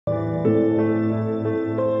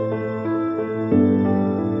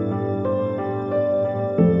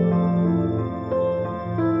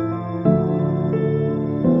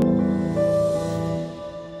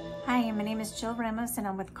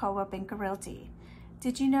I'm with Coldwell Banker Realty.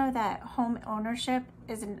 Did you know that home ownership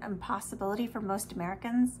is an impossibility for most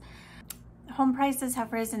Americans? Home prices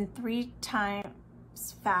have risen 3 times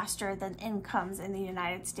faster than incomes in the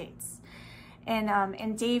United States. And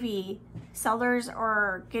in Davie, sellers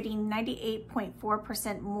are getting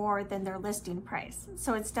 98.4% more than their listing price.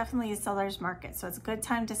 So it's definitely a seller's market. So it's a good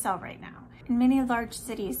time to sell right now. In many large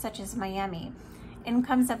cities such as Miami,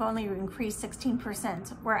 incomes have only increased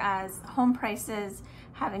 16%, whereas home prices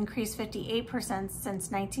have increased 58%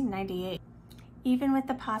 since 1998. Even with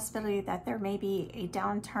the possibility that there may be a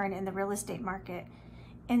downturn in the real estate market,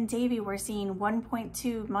 in Davie, we're seeing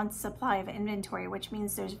 1.2 months supply of inventory, which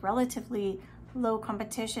means there's relatively low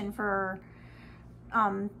competition for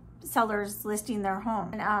sellers listing their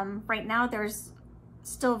home. And right now, there's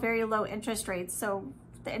still very low interest rates. So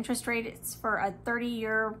the interest rate for a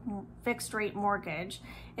 30-year fixed rate mortgage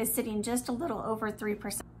is sitting just a little over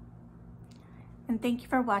 3%. And thank you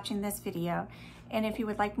for watching this video. And if you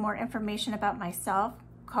would like more information about myself,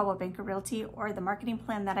 Coldwell Banker Realty, or the marketing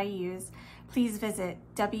plan that I use, please visit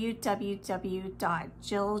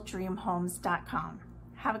www.jilldreamhomes.com.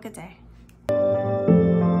 Have a good day.